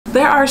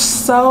There are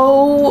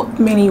so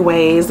many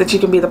ways that you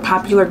can be the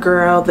popular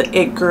girl, the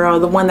it girl,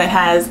 the one that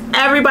has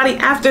everybody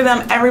after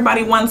them,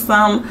 everybody wants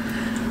them,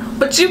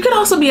 but you could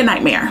also be a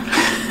nightmare.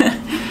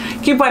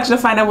 Keep watching to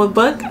find out what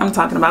book I'm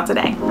talking about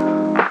today.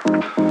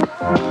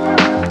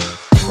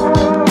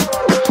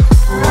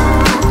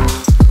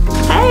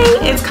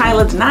 Hey, it's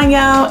Kyla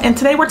Denanyoh, and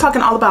today we're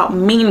talking all about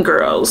mean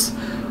girls.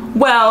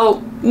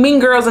 Well, mean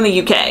girls in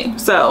the UK,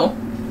 so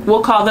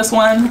we'll call this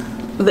one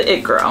the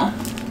it girl.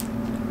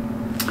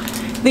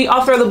 The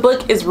author of the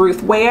book is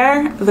Ruth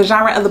Ware. The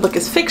genre of the book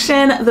is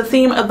fiction. The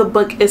theme of the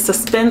book is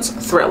suspense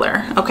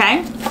thriller,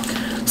 okay?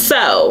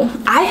 So,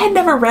 I had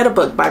never read a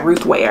book by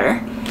Ruth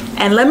Ware,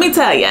 and let me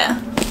tell you,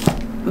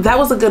 that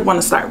was a good one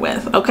to start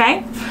with,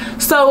 okay?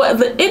 So,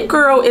 the it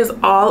girl is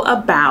all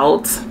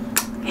about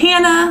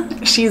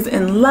Hannah. She's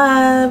in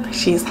love.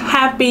 She's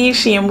happy.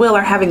 She and Will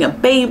are having a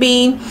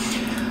baby.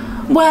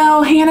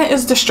 Well, Hannah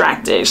is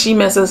distracted. She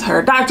misses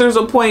her doctor's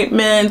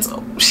appointments.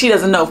 She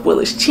doesn't know if Will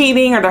is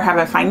cheating or they're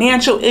having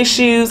financial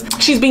issues.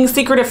 She's being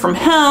secretive from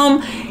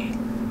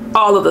him,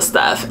 all of the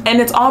stuff. And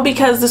it's all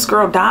because this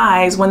girl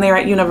dies when they're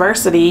at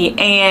university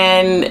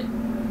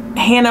and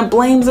Hannah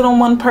blames it on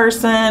one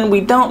person.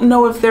 We don't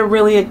know if they're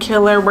really a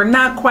killer. We're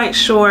not quite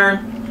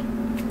sure.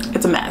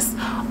 It's a mess.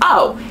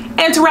 Oh,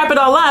 and to wrap it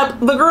all up,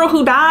 the girl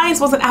who dies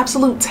was an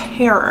absolute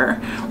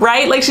terror,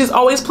 right? Like, she's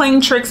always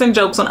playing tricks and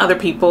jokes on other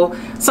people.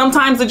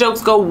 Sometimes the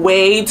jokes go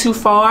way too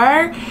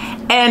far,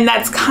 and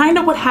that's kind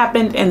of what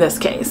happened in this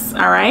case,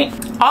 all right?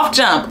 Off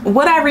jump,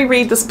 would I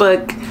reread this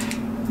book?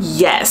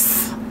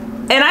 Yes.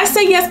 And I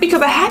say yes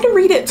because I had to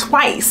read it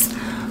twice.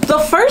 The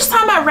first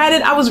time I read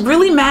it, I was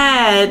really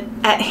mad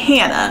at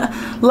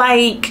Hannah.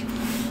 Like,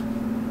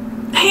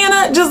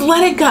 Hannah, just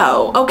let it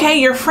go, okay?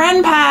 Your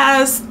friend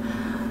passed.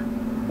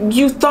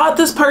 You thought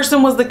this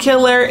person was the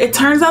killer. It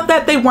turns out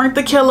that they weren't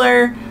the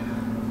killer.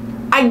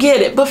 I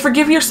get it, but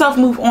forgive yourself,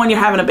 move on, you're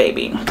having a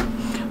baby.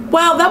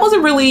 Well, that was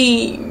a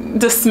really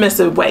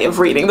dismissive way of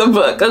reading the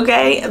book,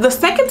 okay? The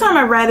second time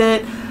I read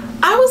it,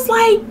 I was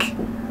like,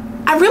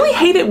 I really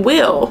hated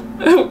Will,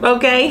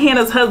 okay?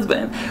 Hannah's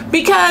husband,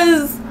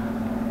 because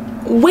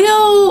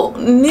Will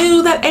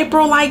knew that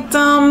April liked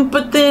him,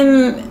 but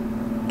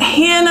then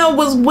Hannah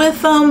was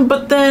with him,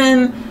 but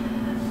then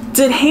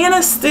did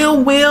Hannah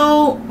steal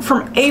Will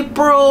from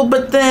April?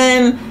 But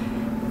then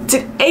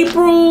did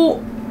Hannah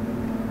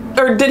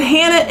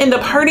end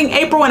up hurting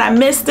April and I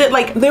missed it?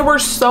 Like, there were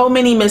so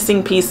many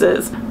missing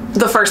pieces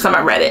the first time I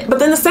read it. But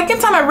then the second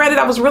time I read it,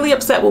 I was really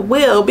upset with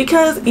Will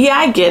because, yeah,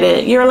 I get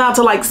it. You're allowed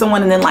to like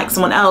someone and then like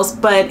someone else,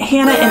 but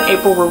Hannah and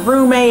April were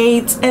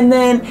roommates, and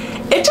then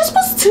it just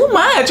was too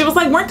much. It was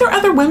like, weren't there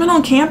other women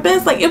on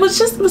campus? Like, it was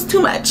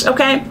too much,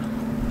 okay?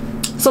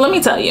 So let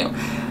me tell you,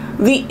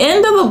 the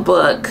end of the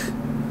book,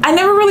 I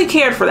never really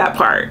cared for that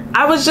part.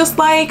 I was just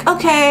like,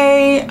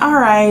 okay, all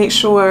right,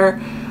 sure.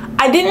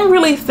 I didn't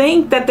really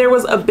think that there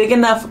was a big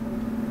enough,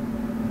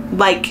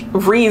 like,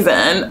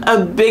 reason,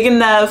 a big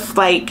enough,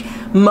 like,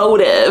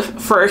 motive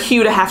for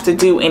Hugh to have to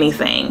do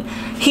anything.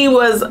 He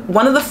was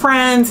one of the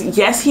friends.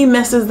 Yes, he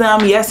misses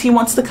them. Yes, he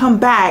wants to come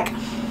back.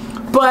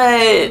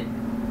 But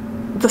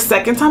the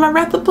second time I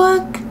read the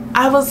book,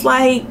 I was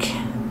like,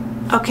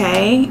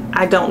 okay,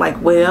 I don't like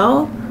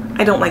Will.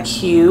 I don't like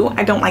Hugh.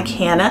 I don't like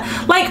Hannah.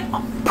 Like,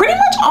 pretty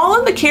much all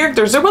of the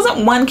characters. There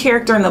wasn't one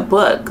character in the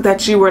book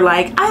that you were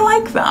like, I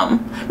like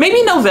them.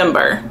 Maybe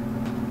November.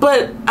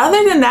 But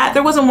other than that,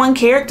 there wasn't one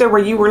character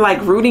where you were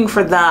like rooting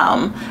for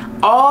them.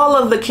 All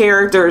of the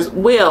characters,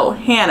 Will,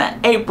 Hannah,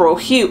 April,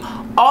 Hugh,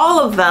 all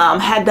of them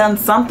had done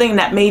something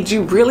that made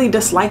you really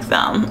dislike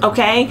them,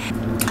 okay?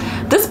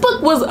 This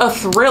book was a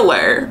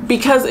thriller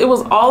because it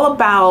was all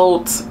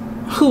about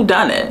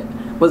whodunit.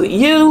 Was it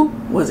you?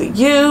 Was it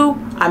you?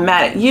 I'm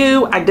mad at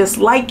you. I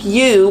dislike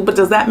you, but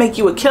does that make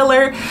you a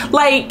killer?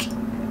 Like,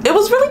 it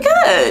was really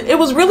good. It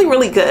was really,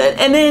 really good.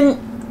 And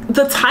then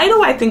the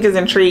title, I think, is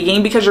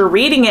intriguing because you're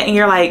reading it and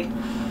you're like,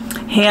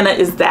 Hannah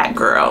is that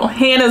girl.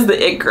 Hannah's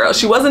the it girl.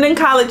 She wasn't in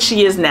college.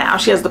 She is now.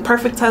 She has the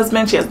perfect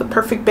husband. She has the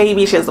perfect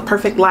baby. She has the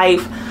perfect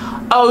life.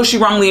 Oh, she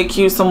wrongly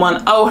accused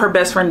someone. Oh, her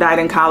best friend died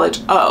in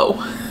college. Oh.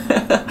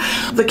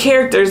 The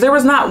characters, there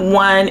was not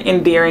one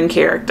endearing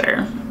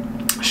character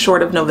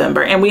short of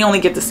November, and we only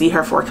get to see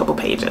her for a couple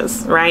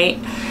pages, right?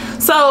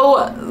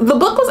 So the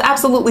book was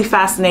absolutely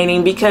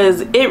fascinating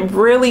because it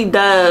really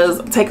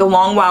does take a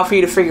long while for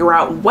you to figure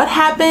out what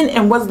happened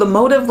and was the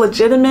motive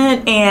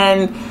legitimate,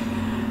 and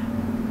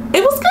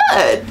it was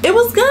good. It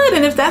was good.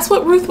 And if that's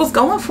what Ruth was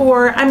going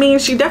for, I mean,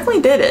 she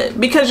definitely did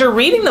it, because you're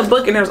reading the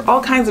book and there's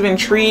all kinds of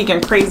intrigue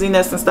and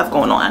craziness and stuff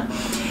going on.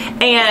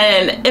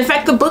 And in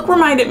fact, the book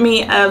reminded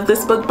me of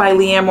this book by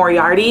Liane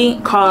Moriarty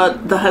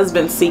called The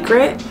Husband's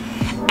Secret.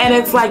 And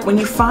it's like, when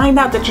you find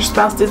out that your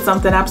spouse did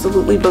something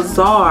absolutely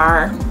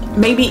bizarre,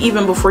 maybe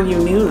even before you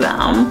knew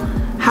them,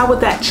 how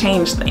would that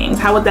change things?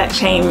 How would that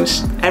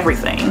change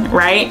everything,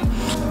 right?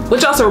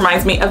 Which also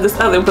reminds me of this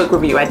other book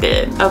review I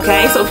did,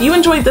 okay? So if you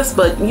enjoyed this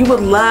book, you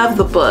would love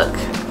the book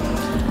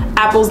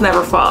Apples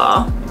Never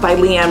Fall by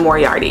Liane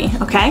Moriarty,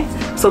 okay?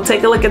 So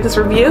take a look at this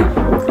review,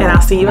 and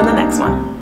I'll see you in the next one.